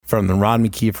From the Ron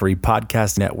McKeefery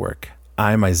Podcast Network,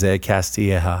 I'm Isaiah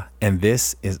Castilleja, and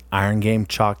this is Iron Game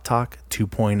Chalk Talk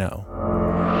 2.0.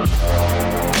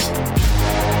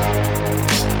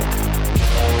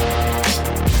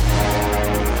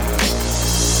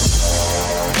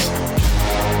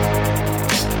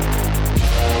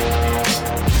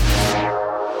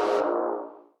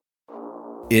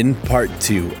 In part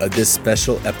 2 of this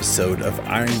special episode of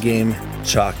Iron Game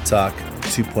Chalk Talk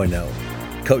 2.0,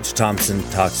 Coach Thompson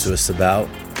talks to us about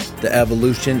the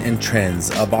evolution and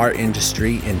trends of our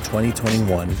industry in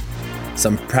 2021,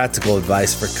 some practical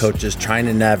advice for coaches trying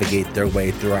to navigate their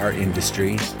way through our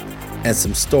industry, and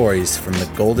some stories from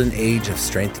the golden age of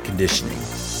strength and conditioning.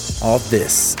 All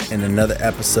this in another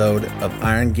episode of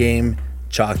Iron Game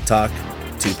Chalk Talk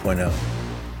 2.0.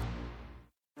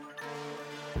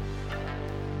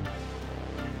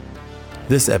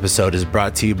 This episode is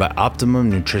brought to you by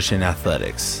Optimum Nutrition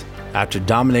Athletics. After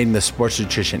dominating the sports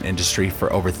nutrition industry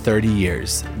for over 30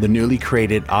 years, the newly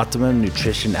created Optimum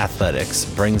Nutrition Athletics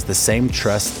brings the same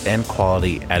trust and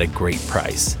quality at a great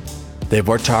price. They've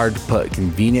worked hard to put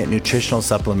convenient nutritional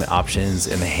supplement options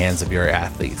in the hands of your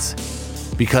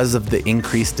athletes. Because of the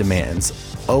increased demands,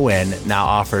 ON now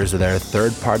offers their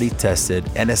third-party tested,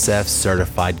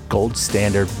 NSF-certified gold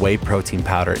standard whey protein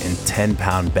powder in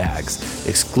 10-pound bags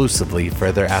exclusively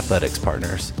for their athletics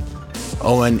partners.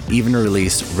 ON even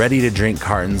released ready-to-drink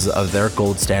cartons of their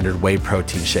gold standard whey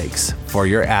protein shakes for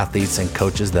your athletes and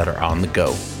coaches that are on the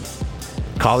go.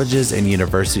 Colleges and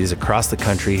universities across the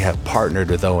country have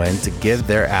partnered with ON to give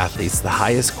their athletes the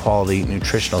highest quality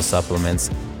nutritional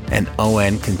supplements, and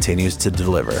ON continues to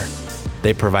deliver.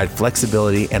 They provide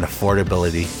flexibility and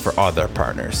affordability for all their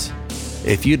partners.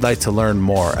 If you'd like to learn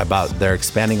more about their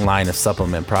expanding line of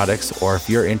supplement products, or if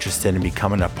you're interested in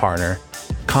becoming a partner,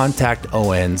 contact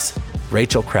ON's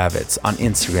Rachel Kravitz on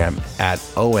Instagram at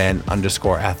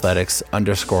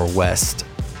on_athletics_west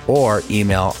or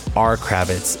email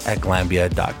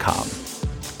rkravitz@glambia.com.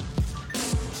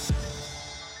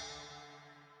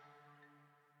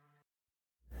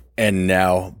 And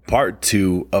now, part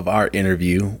 2 of our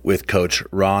interview with Coach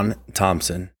Ron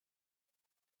Thompson.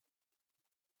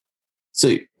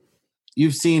 So,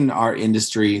 you've seen our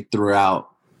industry throughout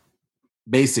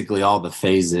basically all the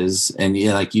phases. And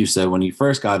like you said, when you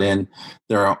first got in,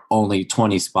 there are only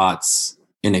 20 spots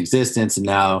in existence. And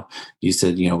now you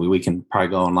said, we can probably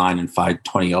go online and find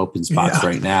 20 open spots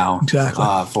right now. Exactly.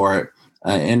 For it.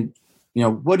 And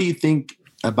what do you think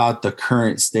about the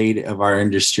current state of our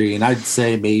industry? And I'd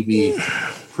say maybe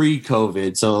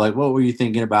pre-COVID. So what were you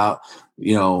thinking about,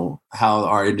 how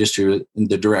our industry, in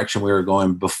the direction we were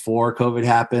going before COVID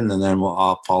happened? And then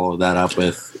I'll follow that up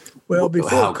with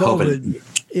before COVID.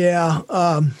 Yeah.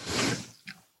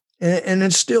 And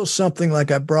it's still something like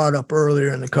I brought up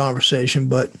earlier in the conversation,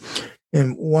 but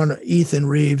Ethan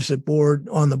Reeves,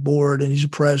 on the board, and he's the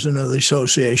president of the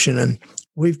association. And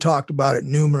we've talked about it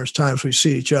numerous times. We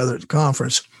see each other at the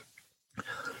conference.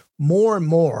 More and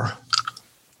more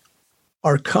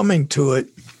are coming to it,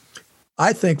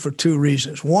 I think, for 2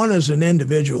 reasons. One is an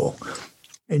individual,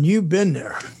 and you've been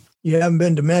there. You haven't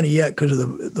been to many yet because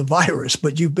of the virus,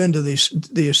 but you've been to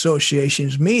the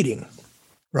association's meeting,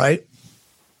 right?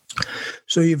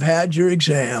 So you've had your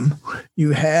exam.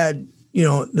 You had,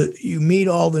 you meet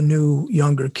all the new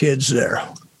younger kids there,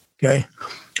 okay?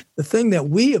 The thing that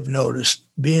we have noticed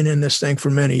being in this thing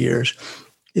for many years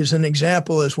is an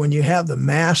example is when you have the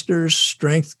Masters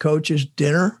Strength Coaches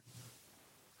Dinner.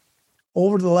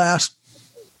 Over the last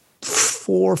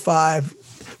 4 or 5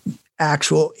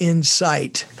 actual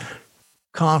Insight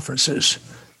conferences,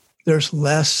 there's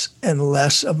less and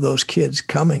less of those kids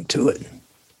coming to it.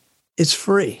 It's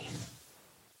free.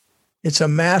 It's a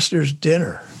master's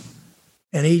dinner.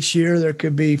 And each year there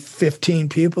could be 15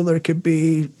 people, there could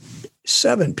be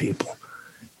 7 people.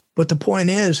 But the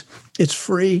point is, it's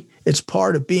free. It's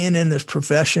part of being in this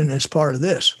profession. It's part of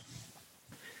this.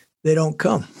 They don't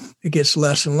come. It gets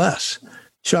less and less.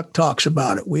 Chuck talks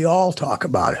about it. We all talk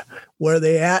about it. Where are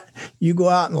they at? You go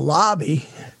out in the lobby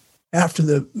after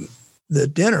the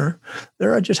dinner,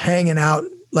 they're just hanging out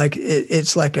like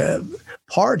it's like a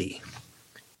party.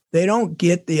 They don't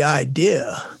get the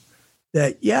idea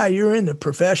that, yeah, you're in the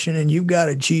profession and you've got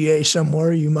a GA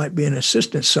somewhere, you might be an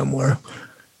assistant somewhere,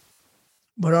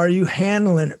 but are you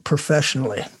handling it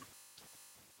professionally?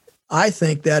 I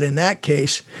think that in that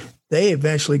case, they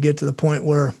eventually get to the point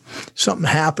where something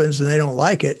happens and they don't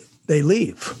like it, they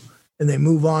leave and they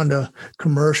move on to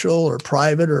commercial or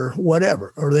private or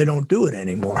whatever, or they don't do it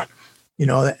anymore.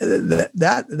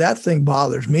 That thing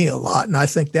bothers me a lot, and I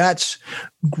think that's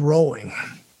growing.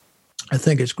 I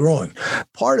think it's growing.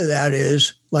 Part of that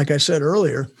is, like I said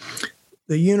earlier,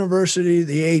 the university,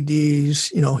 the ADs,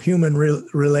 human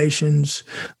relations,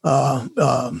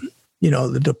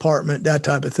 the department, that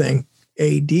type of thing,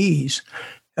 ADs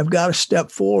have got to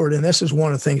step forward. And this is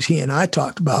one of the things he and I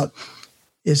talked about,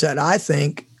 is that I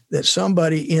think that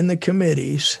somebody in the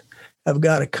committees have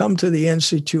got to come to the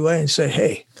NC2A and say,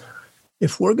 hey,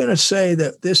 if we're going to say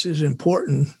that this is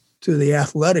important to the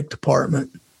athletic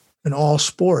department and all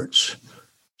sports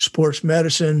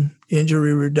medicine,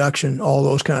 injury reduction, all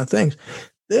those kind of things,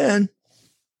 then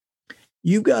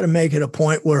you've got to make it a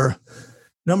point where,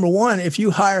 number one, if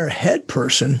you hire a head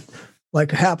person,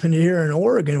 like happened here in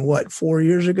Oregon, 4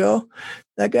 years ago,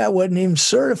 that guy wasn't even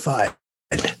certified.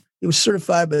 He was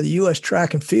certified by the U.S.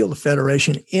 Track and Field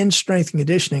Federation in strength and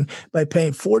conditioning by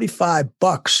paying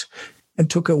 $45 and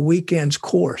took a weekend's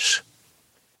course.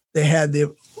 They had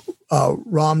the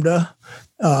Ramda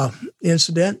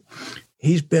incident.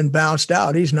 He's been bounced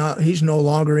out. He's no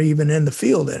longer even in the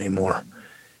field anymore.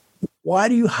 Why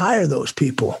do you hire those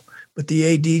people? But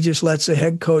the AD just lets the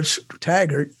head coach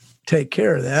Taggart take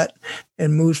care of that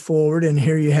and moves forward, and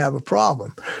here you have a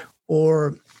problem.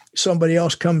 Or somebody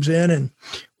else comes in and,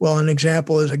 an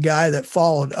example is a guy that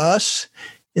followed us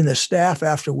in the staff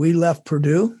after we left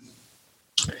Purdue.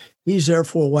 He's there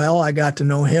for a while. I got to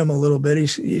know him a little bit.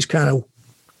 He's kind of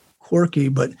quirky,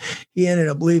 but he ended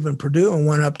up leaving Purdue and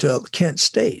went up to Kent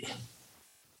State.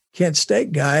 Kent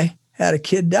State guy had a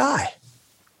kid die.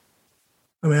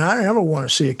 I mean, I never want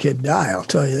to see a kid die, I'll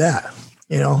tell you that,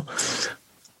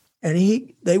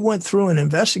 And they went through and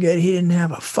investigated. He didn't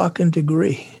have a fucking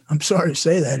degree. I'm sorry to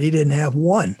say that. He didn't have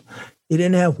one.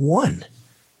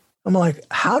 I'm like,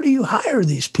 how do you hire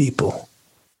these people?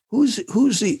 Who's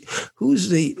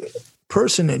the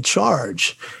person in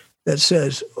charge that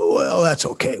says, well, that's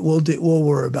okay. We'll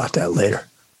worry about that later.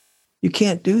 You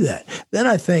can't do that. Then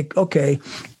I think, okay,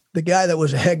 the guy that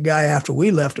was a head guy after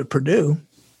we left at Purdue,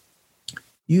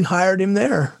 you hired him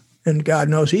there, and God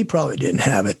knows he probably didn't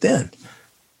have it then.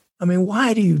 I mean,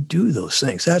 why do you do those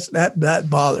things? That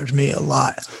bothers me a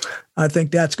lot. I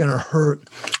think that's going to hurt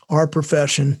our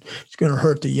profession. It's going to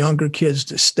hurt the younger kids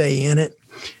to stay in it.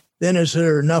 Then is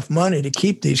there enough money to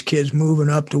keep these kids moving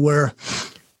up to where,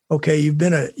 okay, you've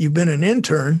been an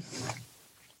intern,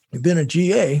 you've been a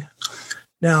GA.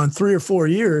 Now in 3 or 4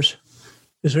 years,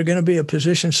 is there going to be a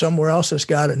position somewhere else that's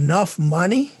got enough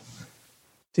money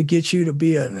to get you to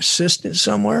be an assistant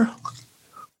somewhere?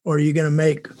 Or are you going to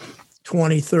make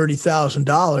 $20,000,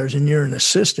 $30,000 and you're an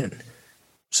assistant?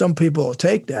 Some people will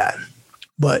take that,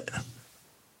 but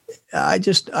I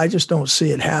just don't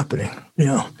see it happening.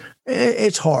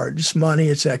 It's hard. It's money,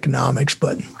 it's economics,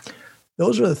 but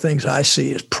those are the things I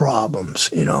see as problems.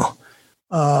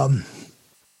 I'm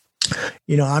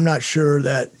not sure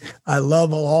that I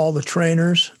love all the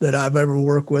trainers that I've ever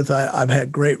worked with. I've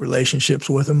had great relationships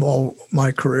with them all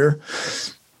my career,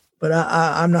 but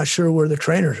I'm not sure where the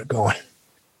trainers are going.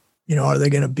 Are they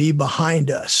going to be behind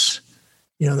us?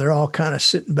 They're all kind of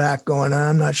sitting back going,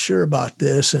 I'm not sure about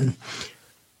this, and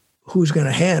who's going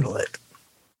to handle it?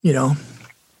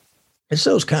 It's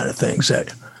those kind of things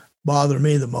that bother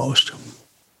me the most.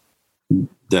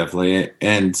 Definitely.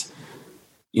 And,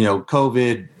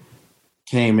 COVID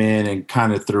came in and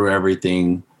kind of threw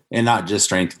everything, and not just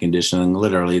strength and conditioning,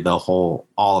 literally all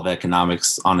of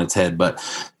economics on its head. But,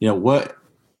 what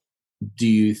do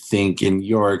you think, in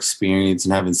your experience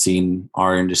and having seen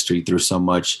our industry through so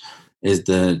much, is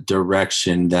the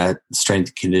direction that strength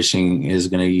and conditioning is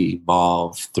going to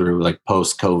evolve through, like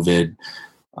post-COVID,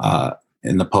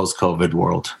 in the post-COVID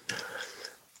world?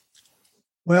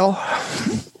 Well,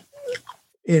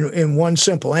 in one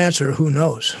simple answer, who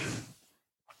knows?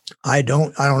 I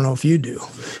don't know if you do.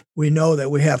 We know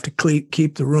that we have to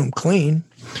keep the room clean.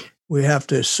 We have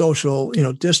to social,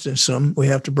 distance them. We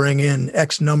have to bring in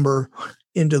X number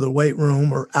into the weight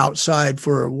room or outside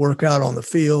for a workout on the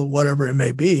field, whatever it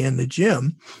may be, in the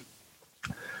gym.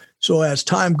 So as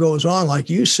time goes on, like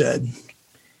you said,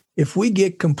 if we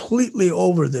get completely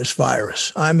over this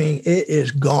virus, I mean, it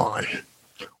is gone,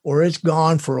 or it's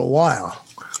gone for a while.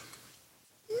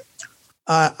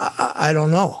 I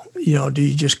don't know. Do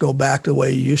you just go back the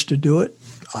way you used to do it?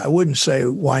 I wouldn't say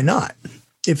why not,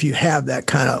 if you have that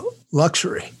kind of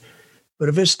luxury. But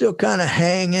if it's still kind of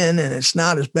hanging and it's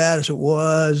not as bad as it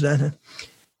was, then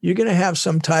you're going to have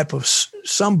some type of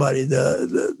somebody,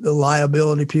 the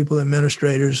liability people,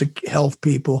 administrators, the health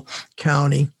people,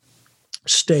 county,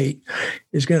 state,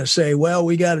 is going to say, well,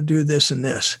 we got to do this and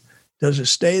this. Does it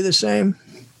stay the same?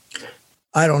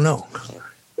 I don't know.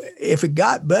 If it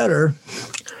got better,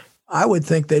 I would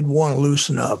think they'd want to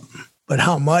loosen up. But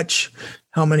how much?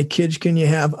 How many kids can you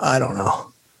have? I don't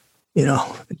know.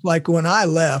 It's like when I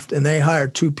left and they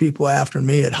hired 2 people after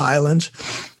me at Highlands,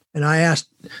 and I asked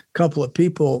a couple of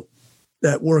people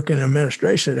that work in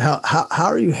administration, how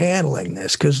are you handling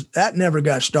this? Because that never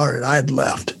got started. I had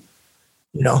left,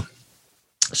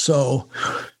 So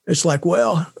it's like,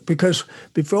 well, because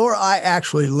before I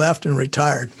actually left and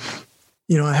retired,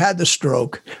 I had the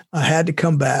stroke. I had to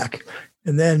come back.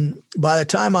 And then by the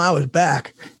time I was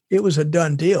back, it was a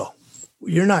done deal.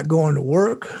 You're not going to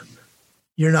work.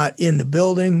 You're not in the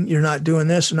building. You're not doing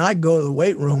this. And I'd go to the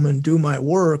weight room and do my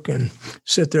work and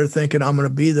sit there thinking I'm going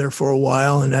to be there for a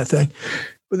while and that thing.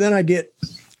 But then I get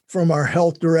from our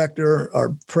health director,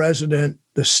 our president,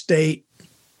 the state,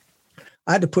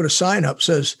 I had to put a sign up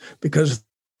says, because of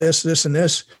this, and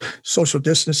this, social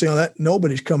distancing, all that,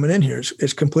 nobody's coming in here.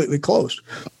 It's completely closed.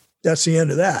 That's the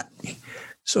end of that.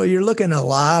 So you're looking at a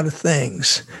lot of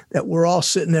things that we're all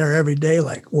sitting there every day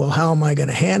like, well, how am I going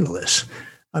to handle this?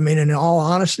 I mean, in all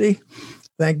honesty,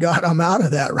 thank God I'm out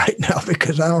of that right now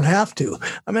because I don't have to.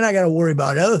 I mean, I got to worry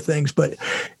about other things, but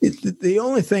the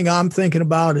only thing I'm thinking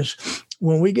about is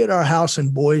when we get our house in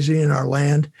Boise and our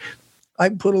land, I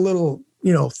put a little,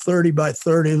 30 by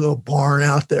 30 little barn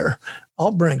out there.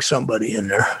 I'll bring somebody in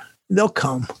there. They'll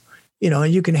come,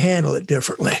 and you can handle it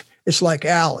differently. It's like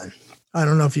Alan. I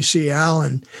don't know if you see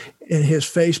Alan in his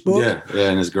Facebook. Yeah,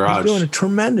 in his garage. He's doing a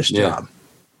tremendous job.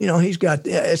 He's got,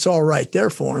 it's all right there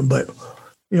for him, but,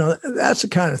 that's the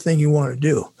kind of thing you want to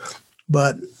do.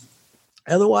 But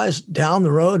otherwise, down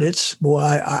the road,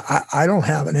 I don't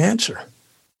have an answer.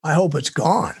 I hope it's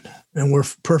gone and we're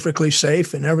perfectly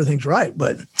safe and everything's right.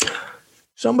 But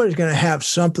somebody's going to have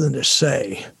something to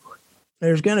say.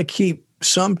 There's going to keep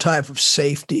some type of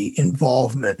safety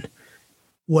involvement,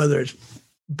 whether it's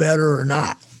better or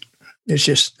not. That's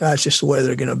just the way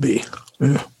they're going to be.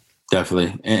 Yeah.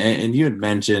 Definitely. And you had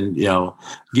mentioned,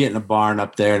 getting a barn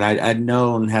up there, and I'd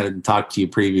known, had talked to you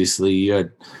previously. You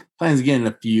had plans of getting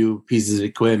a few pieces of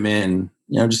equipment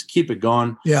and, just keep it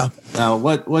going. Yeah. Now,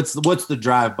 what's the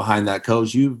drive behind that,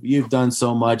 Coach? You've done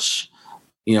so much,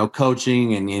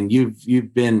 coaching and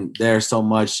you've been there so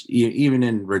much, even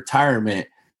in retirement.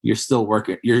 You're still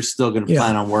working. You're still going to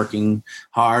plan on working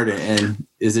hard. And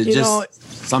is it just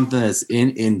something that's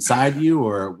inside you,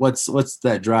 or what's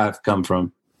that drive come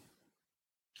from?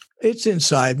 It's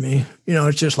inside me.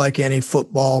 It's just like any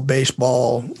football,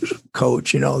 baseball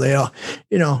coach. They all,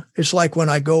 it's like when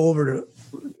I go over to,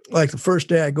 like the first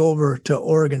day I go over to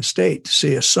Oregon State to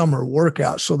see a summer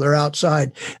workout. So they're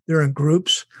outside. They're in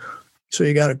groups. So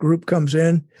you got a group comes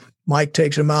in. Mike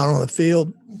takes them out on the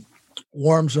field,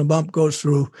 warms them up, goes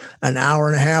through an hour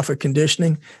and a half of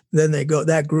conditioning. Then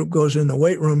that group goes in the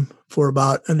weight room for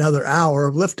about another hour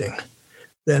of lifting.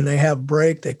 Then they have a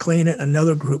break, they clean it.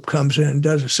 Another group comes in and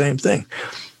does the same thing.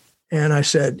 And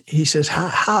he says,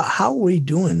 how are we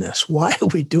doing this? Why are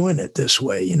we doing it this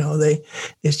way?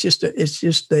 It's just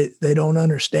they don't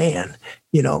understand,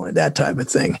 that type of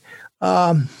thing.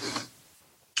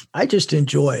 I just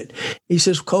enjoy it. He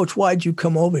says, Coach, why'd you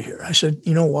come over here? I said,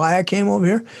 why I came over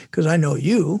here? Because I know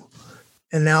you.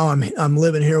 And now I'm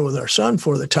living here with our son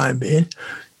for the time being.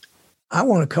 I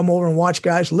want to come over and watch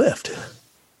guys lift.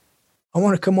 I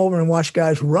want to come over and watch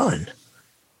guys run.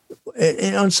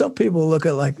 And some people look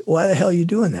at like, why the hell are you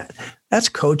doing that? That's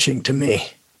coaching to me.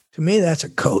 To me, that's a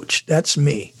coach. That's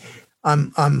me.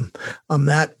 I'm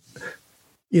that,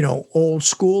 old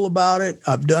school about it.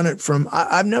 I've done it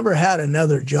I've never had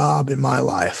another job in my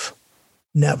life.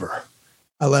 Never.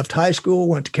 I left high school,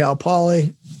 went to Cal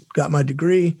Poly, got my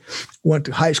degree, went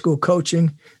to high school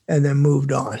coaching, and then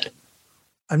moved on.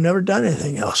 I've never done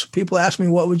anything else. People ask me,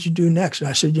 what would you do next? And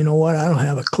I said, you know what? I don't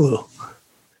have a clue.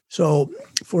 So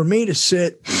for me to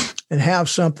sit and have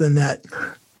something that,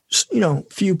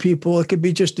 few people, it could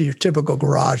be just your typical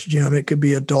garage gym. It could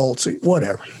be adults,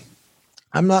 whatever.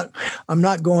 I'm not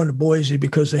going to Boise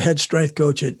because the head strength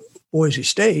coach at Boise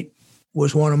State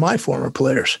was one of my former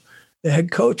players. The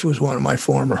head coach was one of my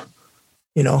former.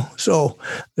 So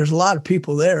there's a lot of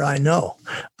people there I know.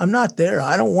 I'm not there.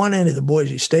 I don't want any of the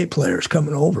Boise State players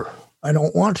coming over. I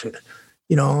don't want it.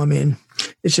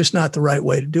 It's just not the right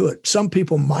way to do it. Some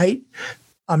people might.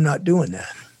 I'm not doing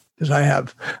that because I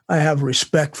have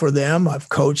respect for them. I've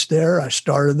coached there. I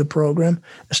started the program.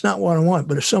 It's not what I want.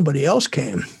 But if somebody else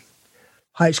came,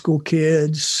 high school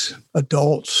kids,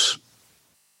 adults,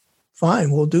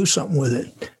 fine, we'll do something with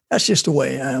it. That's just the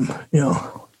way I am,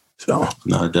 So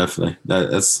no, definitely.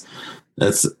 That's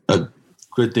a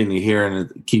good thing to hear, and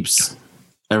it keeps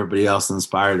everybody else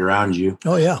inspired around you.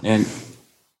 Oh yeah. And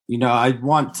I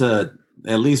want to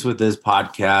at least with this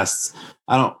podcast,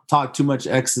 I don't talk too much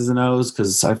X's and O's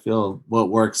because I feel what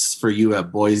works for you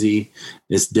at Boise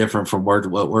is different from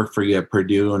what worked for you at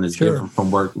Purdue, and is different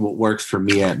from what works for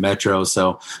me at Metro.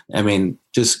 So, I mean,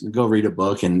 just go read a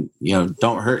book and,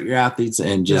 don't hurt your athletes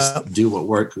and just do what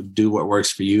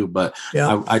works for you. But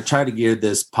I try to gear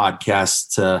this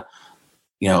podcast to,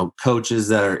 coaches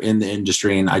that are in the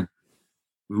industry, and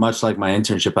much like my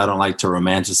internship, I don't like to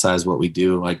romanticize what we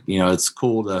do. Like, it's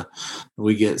cool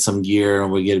we get some gear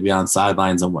and we get to be on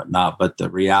sidelines and whatnot, but the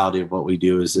reality of what we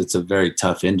do is it's a very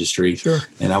tough industry. Sure.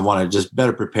 And I want to just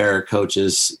better prepare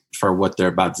coaches for what they're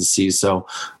about to see. So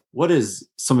what is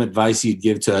some advice you'd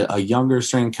give to a younger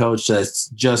strength coach that's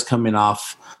just coming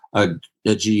off a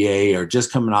GA or just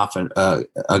coming off an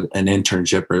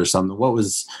internship or something?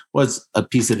 What's a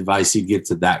piece of advice you'd give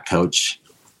to that coach?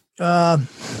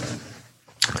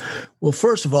 Well,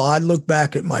 first of all, I'd look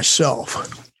back at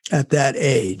myself at that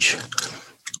age.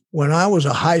 When I was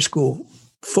a high school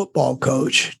football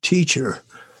coach, teacher,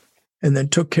 and then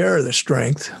took care of the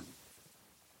strength,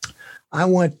 I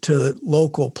went to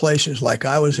local places like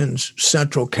I was in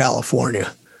Central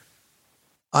California.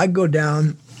 I'd go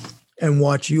down and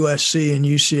watch USC and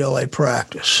UCLA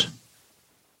practice.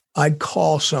 I'd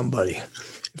call somebody.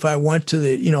 If I went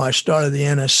to I started the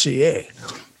NSCA.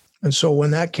 And so when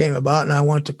that came about and I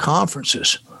went to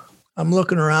conferences, I'm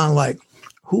looking around like,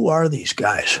 who are these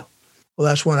guys? Well,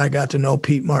 that's when I got to know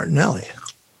Pete Martinelli.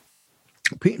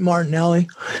 Pete Martinelli,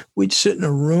 we'd sit in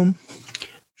a room,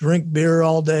 drink beer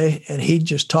all day, and he'd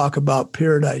just talk about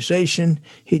periodization.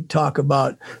 He'd talk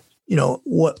about,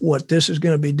 what this is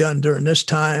going to be done during this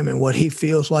time and what he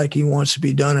feels like he wants to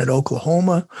be done at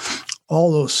Oklahoma,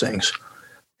 all those things.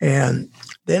 And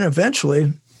then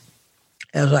eventually,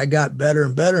 as I got better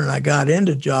and better and I got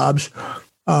into jobs,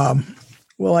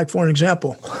 like for an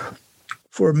example,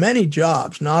 for many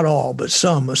jobs, not all, but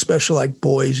some, especially like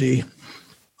Boise,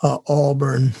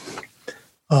 Auburn,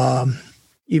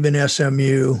 even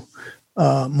SMU,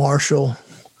 Marshall,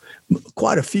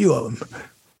 quite a few of them.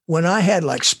 When I had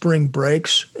like spring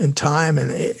breaks in time and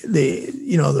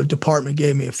the department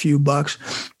gave me a few bucks,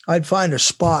 I'd find a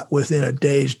spot within a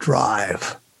day's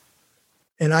drive.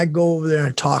 And I'd go over there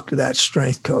and talk to that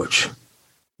strength coach.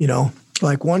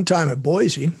 Like one time at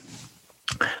Boise,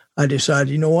 I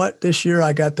decided, this year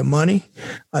I got the money.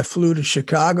 I flew to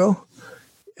Chicago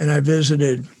and I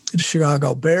visited the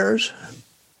Chicago Bears.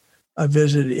 I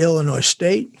visited Illinois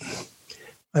State.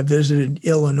 I visited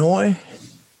Illinois,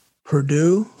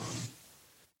 Purdue,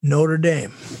 Notre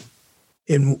Dame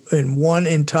in one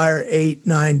entire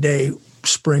 8-9 day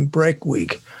spring break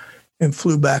week and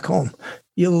flew back home.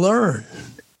 You learn.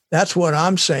 That's what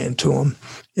I'm saying to them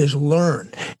is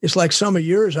learn. It's like some of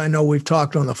yours, I know we've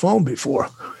talked on the phone before.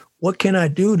 What can I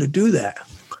do to do that?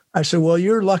 I said, well,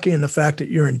 you're lucky in the fact that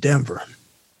you're in Denver.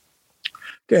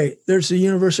 Okay, there's the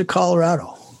University of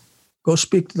Colorado. Go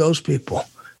speak to those people.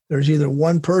 There's either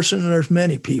one person or there's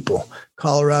many people.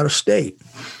 Colorado State.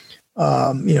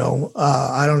 I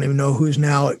don't even know who's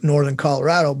now at Northern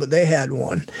Colorado, but they had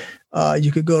one.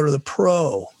 You could go to the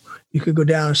Pro. You could go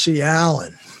down and see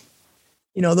Allen.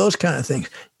 Those kind of things.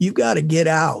 You've got to get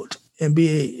out and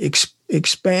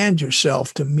expand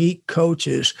yourself to meet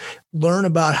coaches, learn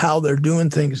about how they're doing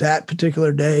things that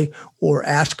particular day, or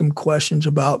ask them questions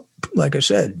about, like I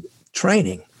said,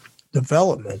 training,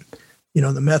 development,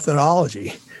 the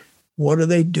methodology. What are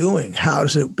they doing? How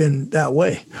has it been that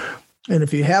way? And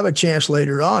if you have a chance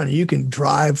later on, you can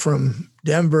drive from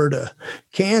Denver to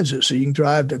Kansas, or you can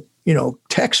drive to,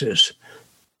 Texas.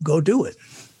 Go do it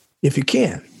if you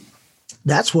can.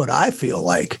 That's what I feel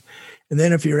like. And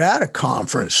then if you're at a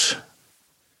conference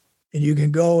and you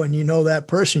can go and that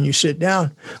person, you sit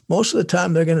down, most of the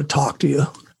time they're going to talk to you.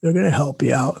 They're going to help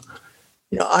you out.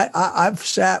 I've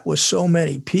sat with so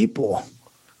many people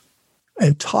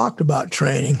and talked about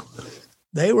training.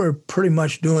 They were pretty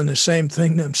much doing the same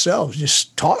thing themselves,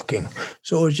 just talking.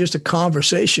 So it was just a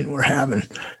conversation we're having.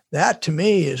 That to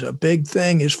me is a big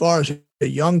thing as far as a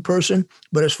young person,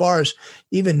 but as far as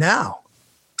even now.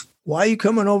 Why are you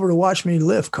coming over to watch me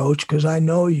lift, Coach? Because I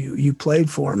know you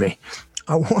played for me.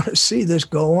 I want to see this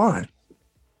go on.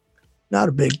 Not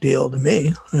a big deal to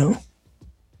me,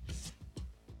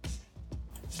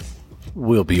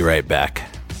 We'll be right back.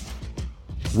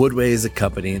 Woodway is a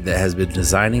company that has been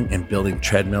designing and building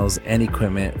treadmills and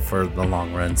equipment for the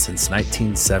long run since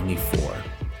 1974.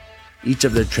 Each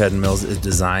of their treadmills is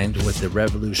designed with the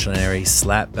revolutionary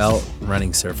slat belt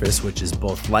running surface, which is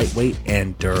both lightweight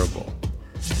and durable.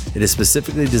 It is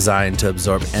specifically designed to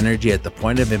absorb energy at the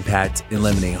point of impact,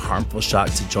 eliminating harmful shock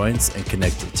to joints and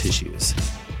connective tissues.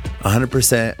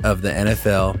 100% of the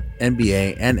NFL,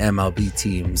 NBA, and MLB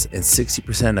teams and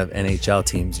 60% of NHL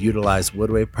teams utilize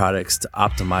Woodway products to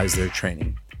optimize their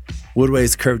training.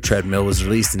 Woodway's Curve Treadmill was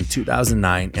released in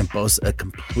 2009 and boasts a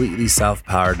completely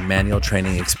self-powered manual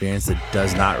training experience that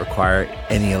does not require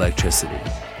any electricity.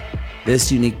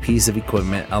 This unique piece of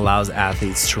equipment allows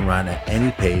athletes to run at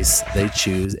any pace they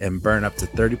choose and burn up to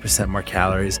 30% more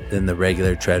calories than the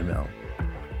regular treadmill.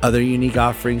 Other unique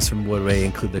offerings from Woodway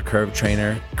include the Curve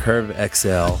Trainer, Curve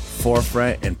XL,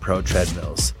 Forefront, and Pro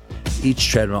treadmills. Each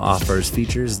treadmill offers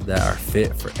features that are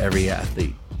fit for every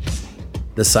athlete.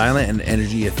 The silent and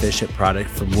energy efficient product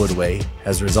from Woodway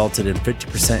has resulted in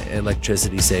 50%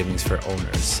 electricity savings for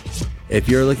owners. If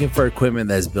you're looking for equipment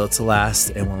that is built to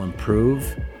last and will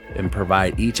improve and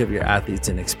provide each of your athletes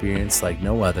an experience like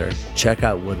no other, check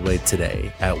out Woodway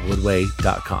today at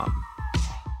woodway.com.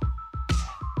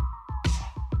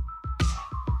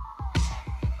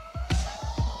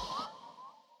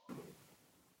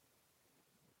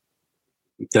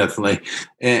 Definitely.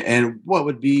 And what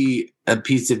would be a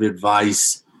piece of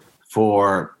advice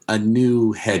for a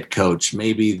new head coach?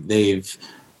 Maybe they've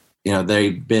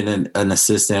been an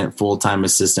assistant, full-time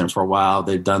assistant for a while.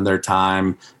 They've done their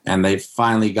time and they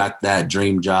finally got that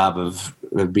dream job of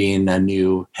being a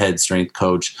new head strength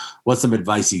coach. What's some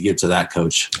advice you give to that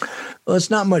coach? Well, it's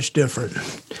not much different.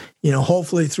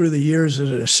 Hopefully through the years as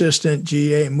an assistant,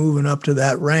 GA, moving up to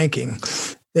that ranking,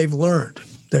 they've learned.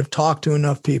 They've talked to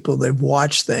enough people. They've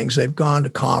watched things. They've gone to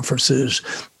conferences,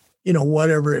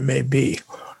 whatever it may be.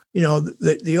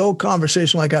 The old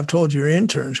conversation, like I've told your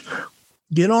interns,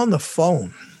 get on the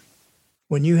phone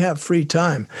when you have free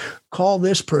time. Call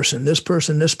this person,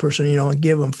 and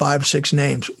give them 5, 6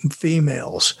 names,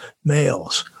 females,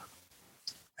 males.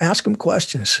 Ask them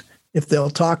questions. If they'll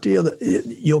talk to you,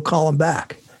 you'll call them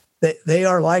back. They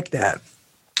are like that.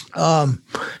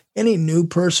 Any new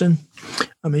person,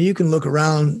 you can look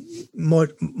around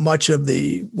much of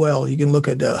you can look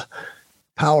at the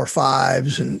Power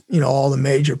Fives and, all the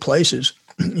major places.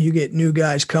 You get new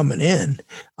guys coming in.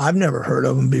 I've never heard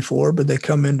of them before, but they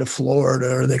come into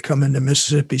Florida or they come into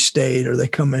Mississippi State or they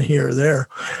come in here or there.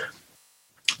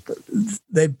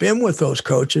 They've been with those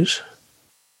coaches.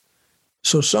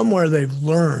 So somewhere they've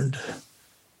learned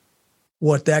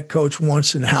what that coach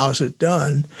wants and how's it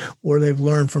done, or they've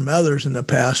learned from others in the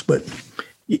past. But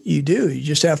you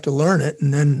just have to learn it.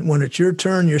 And then when it's your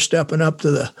turn, you're stepping up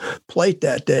to the plate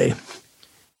that day.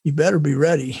 You better be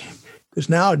ready. Because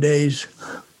nowadays,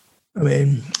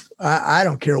 I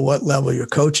don't care what level you're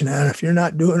coaching at. If you're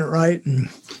not doing it right and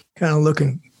kind of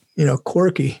looking,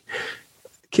 quirky,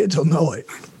 kids will know it.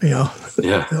 Yeah.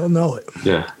 They'll know it.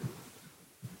 Yeah,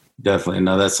 definitely.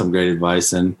 No, that's some great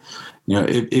advice. And,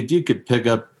 if you could pick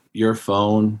up your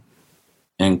phone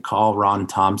and call Ron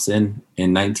Thompson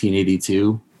in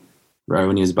 1982, right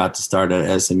when he was about to start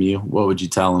at SMU, what would you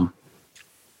tell him?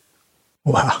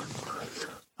 Wow.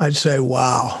 I'd say,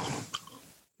 wow,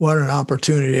 what an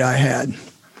opportunity I had.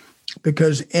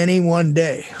 Because any one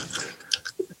day,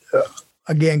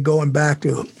 again, going back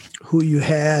to who you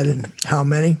had and how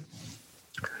many.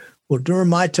 Well, during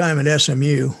my time at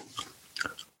SMU,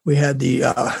 we had the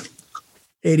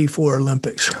 84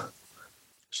 Olympics.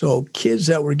 So kids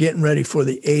that were getting ready for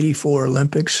the 84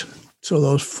 Olympics, so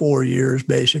those 4 years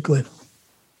basically,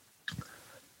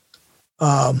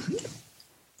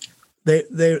 they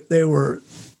were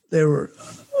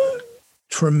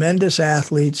tremendous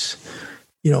athletes,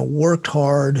 worked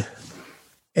hard.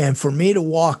 And for me to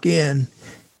walk in,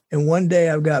 and one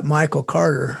day I've got Michael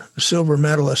Carter, a silver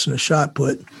medalist in the shot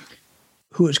put,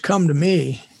 who has come to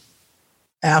me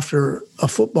after a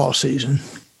football season.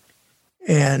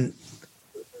 And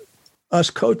us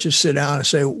coaches sit down and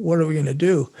say, what are we going to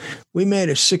do? We made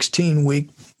a 16-week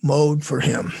mode for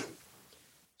him,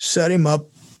 set him up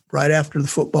right after the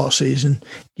football season,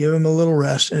 give him a little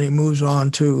rest, and he moves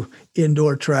on to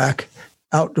indoor track,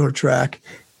 outdoor track,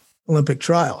 Olympic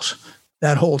trials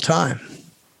that whole time.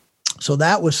 So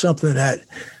that was something that,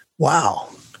 wow.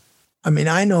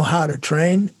 I know how to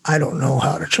train. I don't know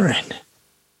how to train.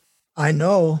 I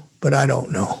know, but I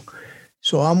don't know.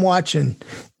 So I'm watching,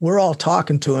 we're all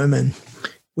talking to him and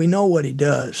we know what he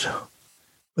does.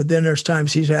 But then there's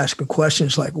times he's asking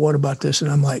questions like, what about this?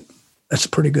 And I'm like, that's a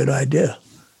pretty good idea.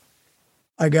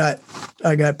 I got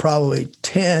probably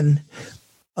 10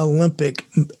 Olympic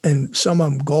and some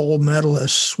of them gold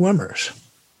medalist swimmers,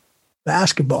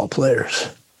 basketball players,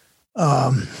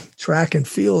 track and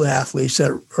field athletes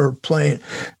that are playing,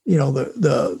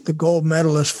 the gold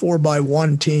medalist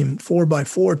 4x1 team,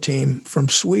 4x4 team from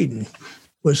Sweden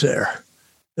was there.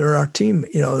 They're our team,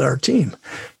 they're our team.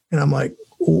 And I'm like,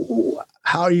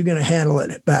 how are you going to handle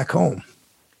it back home?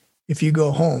 if you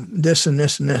go home, this and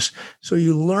this and this. So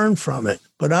you learn from it.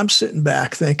 But I'm sitting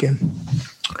back thinking,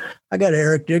 I got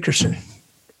Eric Dickerson.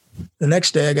 The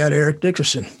next day I got Eric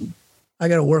Dickerson. I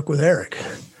got to work with Eric.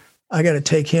 I got to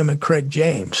take him and Craig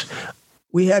James.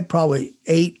 We had probably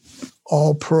 8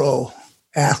 all-pro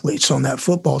athletes on that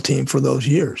football team for those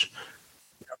years.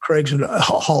 Craig's a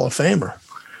Hall of Famer.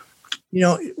 You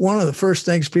know, one of the first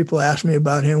things people asked me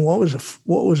about him, what was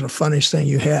the funniest thing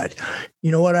you had?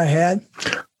 You know what I had?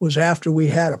 Was after we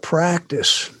had a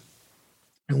practice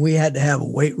and we had to have a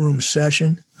weight room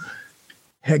session,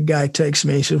 head guy takes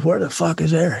me, he says, "Where the fuck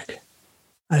is Eric?"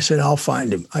 I said, "I'll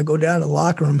find him." I go down to the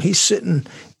locker room. He's sitting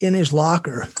in his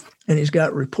locker, and he's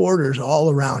got reporters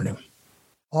all around him,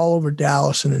 all over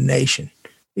Dallas and the nation.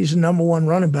 He's the number 1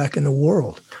 running back in the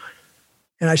world.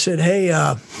 And I said, "Hey,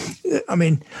 I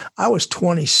was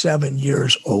 27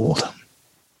 years old.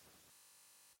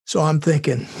 So I'm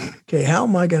thinking, okay, how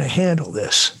am I going to handle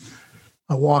this?"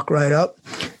 I walk right up.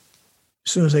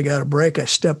 As soon as I got a break, I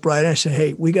step right in. I said,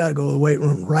 "Hey, we got to go to the weight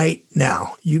room right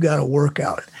now. You got to work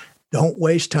out. Don't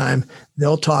waste time.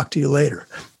 They'll talk to you later."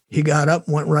 He got up,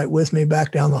 went right with me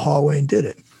back down the hallway and did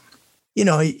it. You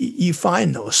know, you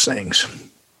find those things.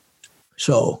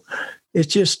 So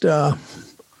it's just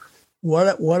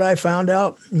what I found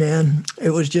out, man,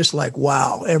 it was just like,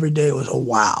 wow. Every day was a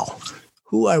wow.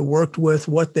 Who I worked with,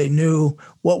 what they knew,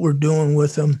 what we're doing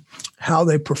with them, how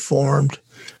they performed.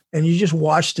 And you just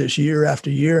watch this year after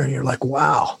year and you're like,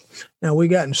 wow. Now we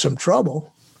got in some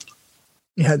trouble.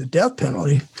 You had the death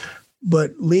penalty.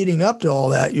 But leading up to all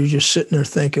that, you're just sitting there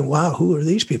thinking, wow, who are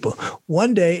these people?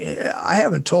 One day, I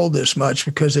haven't told this much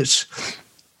because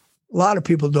a lot of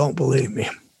people don't believe me.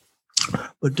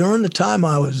 But during the time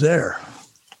I was there,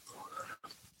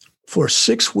 for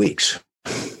 6 weeks,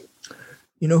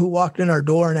 you know who walked in our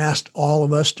door and asked all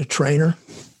of us to train her?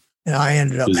 And I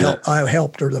ended up, I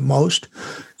helped her the most,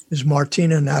 is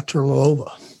Martina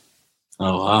Navratilova.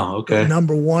 Oh, wow. Okay. The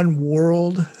number 1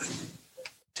 world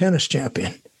tennis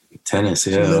champion. Tennis,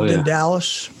 yeah. She lived in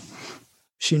Dallas.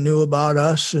 She knew about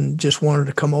us and just wanted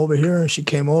to come over here. And she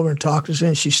came over and talked to us,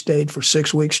 and she stayed for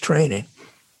 6 weeks training.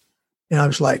 And I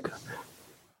was like,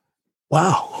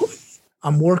 wow,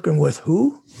 I'm working with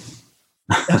who?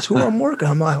 That's who I'm working.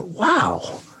 I'm like,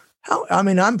 wow.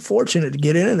 I'm fortunate to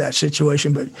get into that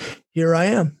situation, but here I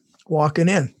am walking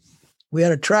in. We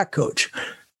had a track coach.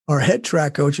 Our head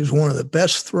track coach is one of the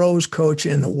best throws coach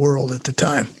in the world at the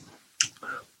time.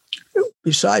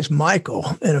 Besides Michael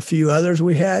and a few others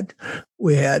we had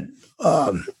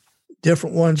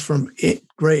different ones from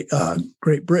Great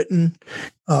Britain,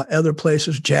 other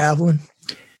places, javelin.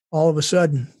 All of a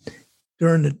sudden,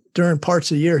 during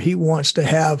parts of the year, he wants to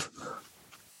have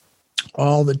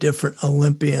all the different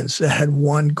Olympians that had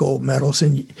won gold medals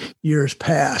in years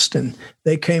past, and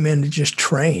they came in to just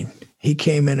train. He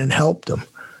came in and helped them.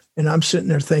 And I'm sitting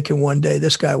there thinking one day,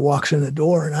 this guy walks in the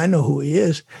door, and I know who he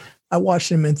is. I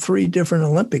watched him in 3 different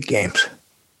Olympic games.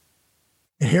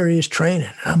 And here he is training.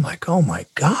 And I'm like, oh, my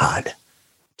God.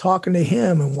 Talking to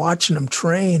him and watching him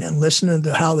train and listening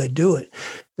to how they do it.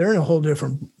 They're in a whole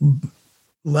different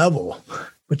level.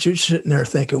 But you're sitting there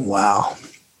thinking, wow,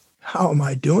 how am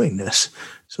I doing this?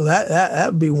 So that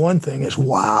would be one thing is,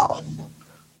 wow.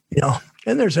 You know,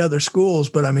 and there's other schools,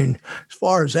 but I mean, as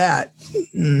far as that,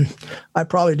 I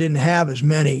probably didn't have as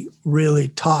many really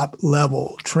top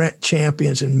level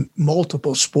champions in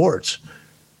multiple sports,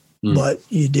 but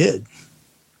you did.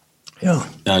 Yeah.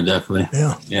 Yeah, definitely.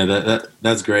 Yeah. Yeah.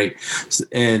 That's great.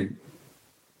 And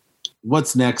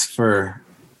what's next for,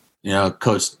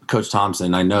 Coach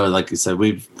Thompson? I know, like you said,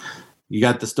 you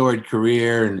got the storied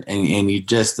career and you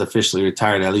just officially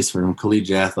retired, at least from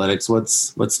collegiate athletics.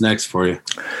 What's next for you?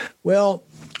 Well,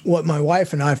 what my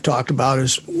wife and I have talked about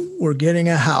is we're getting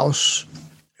a house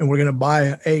and we're going to buy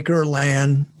an acre of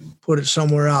land, put it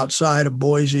somewhere outside of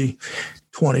Boise,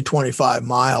 20, 25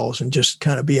 miles, and just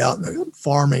kind of be out in the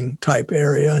farming type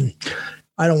area. And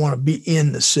I don't want to be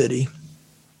in the city.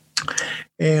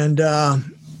 And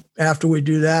after we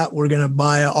do that, we're going to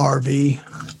buy an RV.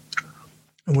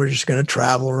 And we're just going to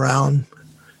travel around.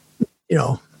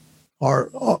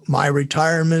 My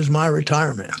retirement is my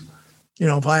retirement.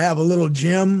 If I have a little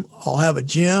gym, I'll have a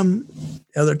gym.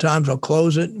 Other times I'll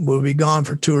close it. We'll be gone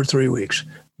for 2 or 3 weeks.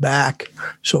 Back.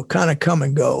 So kind of come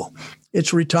and go.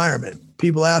 It's retirement.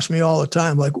 People ask me all the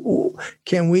time, like,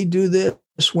 can we do this?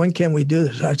 When can we do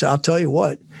this? I'll tell you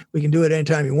what, we can do it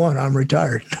anytime you want. I'm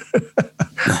retired.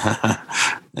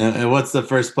 And what's the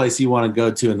first place you want to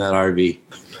go to in that RV?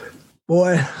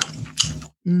 Boy,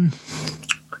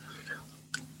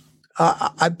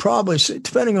 I'd probably say,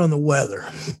 depending on the weather.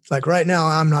 Like right now,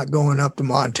 I'm not going up to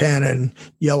Montana and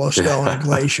Yellowstone and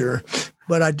Glacier,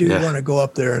 but I do want to go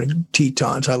up there and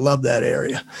Tetons. I love that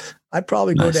area. I'd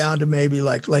probably go down to maybe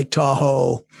like Lake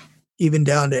Tahoe, even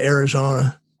down to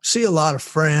Arizona, see a lot of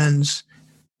friends.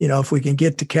 If we can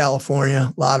get to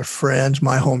California, a lot of friends,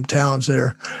 my hometown's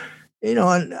there.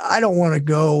 And I don't want to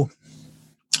go,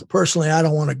 personally, I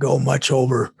don't want to go much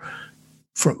over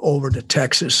to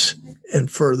Texas and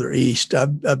further east.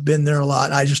 I've been there a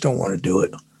lot. I just don't want to do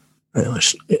it. I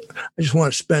just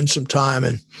want to spend some time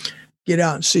and get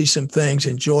out and see some things,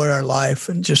 enjoy our life,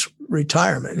 and just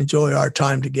retirement, enjoy our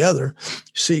time together,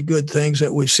 see good things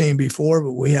that we've seen before,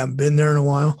 but we haven't been there in a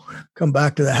while. Come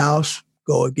back to the house,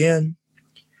 go again,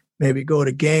 maybe go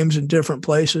to games in different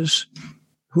places.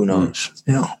 Who knows?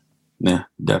 Yeah,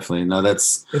 definitely. No,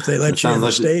 that's if they let you in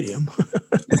the stadium.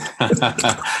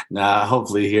 Nah,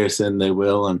 hopefully here soon they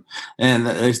will, and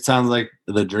it sounds like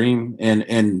the dream.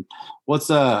 And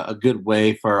what's a good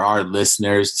way for our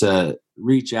listeners to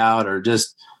reach out or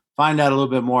just find out a little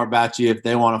bit more about you if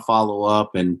they want to follow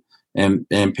up and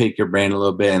pick your brain a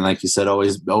little bit? And like you said,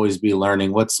 always be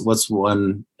learning. What's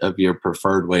one of your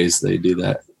preferred ways they do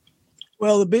that?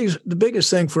 Well, the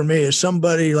biggest thing for me is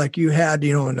somebody like you had,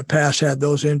 in the past had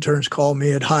those interns call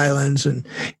me at Highlands, and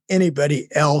anybody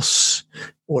else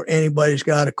or anybody's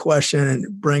got a question and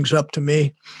it brings up to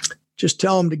me, just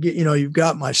tell them to get, you've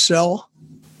got my cell,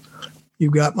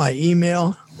 you've got my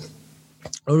email.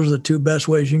 Those are the two best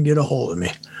ways you can get a hold of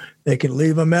me. They can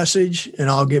leave a message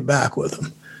and I'll get back with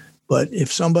them. But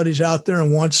if somebody's out there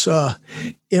and wants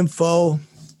info,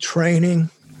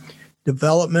 training,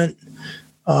 development,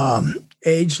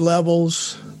 age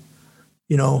levels,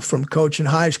 from coaching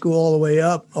high school all the way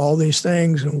up, all these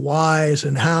things and whys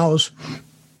and hows,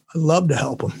 I'd love to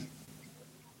help them.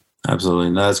 Absolutely.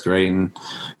 No, that's great. And,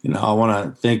 I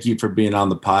want to thank you for being on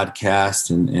the podcast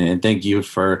and thank you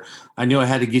I knew I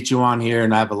had to get you on here,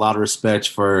 and I have a lot of respect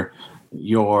for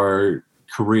your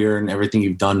career and everything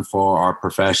you've done for our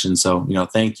profession. So,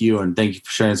 thank you. And thank you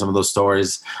for sharing some of those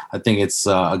stories. I think it's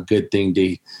a good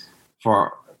thing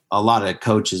for a lot of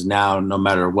coaches now, no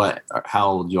matter how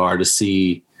old you are, to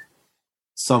see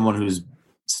someone who's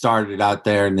started out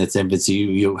there in its infancy.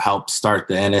 You helped start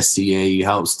the NSCA, you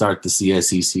helped start the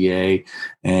CSECA,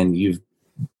 and you've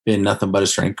been nothing but a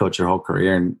strength coach your whole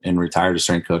career and retired a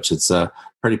strength coach. It's a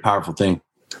pretty powerful thing.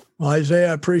 Well, Isaiah,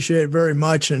 I appreciate it very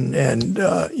much. And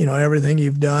everything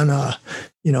you've done,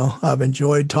 I've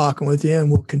enjoyed talking with you,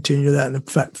 and we'll continue that in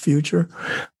the future.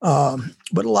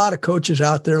 But a lot of coaches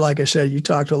out there, like I said, you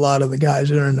talked to a lot of the guys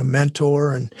that are in the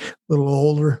mentor and a little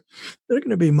older, they're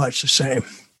going to be much the same.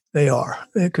 They are,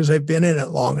 because they've been in it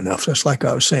long enough. That's like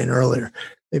I was saying earlier.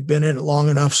 They've been in it long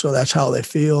enough, so that's how they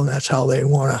feel, and that's how they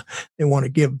want to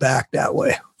give back that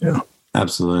way.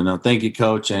 Absolutely. No, thank you,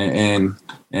 Coach, and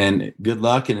good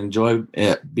luck, and enjoy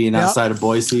being outside of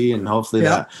Boise, and hopefully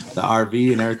the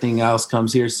RV and everything else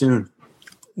comes here soon.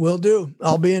 Will do.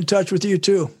 I'll be in touch with you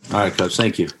too. All right, Coach.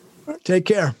 Thank you. Take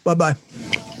care. Bye-bye.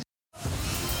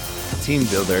 Team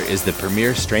Builder is the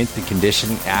premier strength and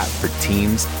conditioning app for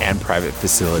teams and private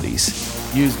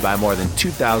facilities. Used by more than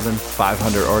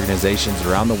 2,500 organizations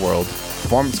around the world,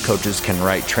 performance coaches can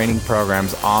write training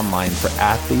programs online for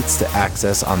athletes to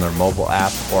access on their mobile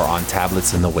app or on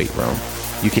tablets in the weight room.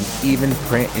 You can even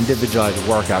print individualized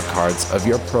workout cards of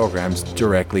your programs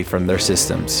directly from their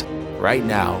systems. Right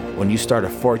now, when you start a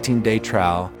 14-day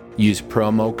trial, use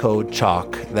promo code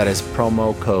CHALK, that is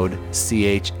promo code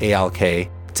CHALK,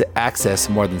 to access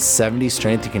more than 70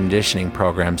 strength and conditioning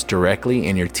programs directly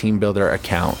in your Team Builder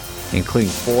account, including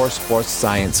 4 sports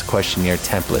science questionnaire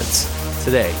templates.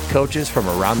 Today, coaches from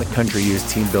around the country use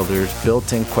Team Builder's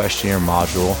built-in questionnaire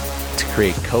module to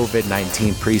create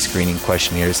COVID-19 pre-screening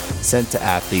questionnaires sent to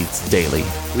athletes daily.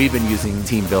 We've been using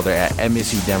Team Builder at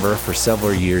MSU Denver for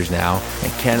several years now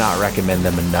and cannot recommend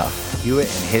them enough.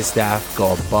 Hewitt and his staff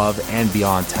go above and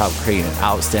beyond to help create an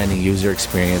outstanding user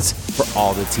experience for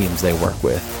all the teams they work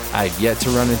with. I have yet to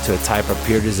run into a type of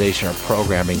periodization or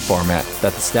programming format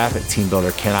that the staff at Team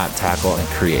Builder cannot tackle and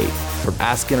create. From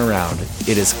asking around,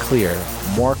 it is clear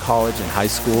more college and high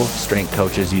school strength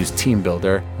coaches use Team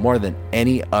Builder more than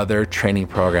any other training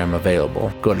program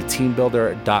available. Go to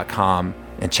teambuilder.com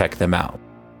and check them out.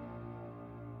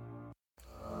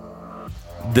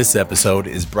 This episode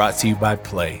is brought to you by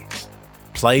Play.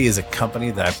 Play is a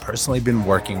company that I've personally been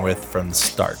working with from the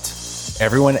start.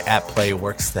 Everyone at Play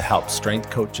works to help strength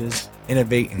coaches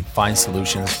innovate and find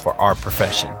solutions for our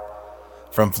profession.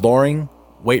 From flooring,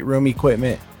 weight room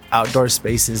equipment, outdoor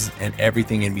spaces, and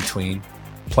everything in between,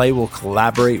 Play will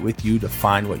collaborate with you to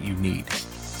find what you need.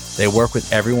 They work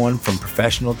with everyone from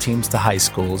professional teams to high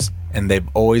schools, and they've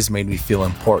always made me feel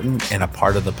important and a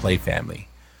part of the Play family.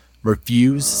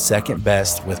 Refuse second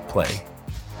best with Play.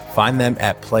 Find them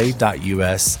at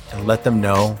play.us and let them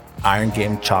know Iron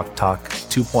Game Chalk Talk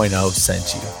 2.0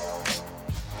 sent you.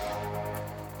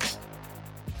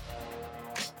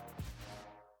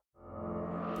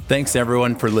 Thanks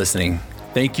everyone for listening.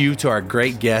 Thank you to our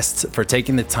great guests for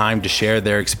taking the time to share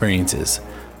their experiences.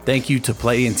 Thank you to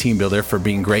Play and Team Builder for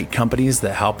being great companies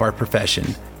that help our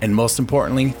profession. And most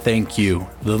importantly, thank you,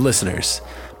 the listeners.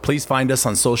 Please find us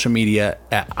on social media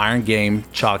at Iron Game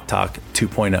Chalk Talk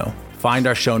 2.0. Find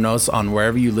our show notes on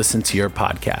wherever you listen to your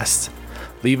podcast.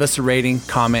 Leave us a rating,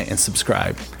 comment, and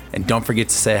subscribe. And don't forget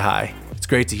to say hi. It's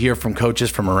great to hear from coaches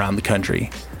from around the country.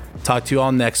 Talk to you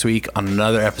all next week on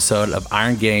another episode of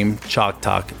Iron Game Chalk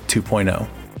Talk 2.0.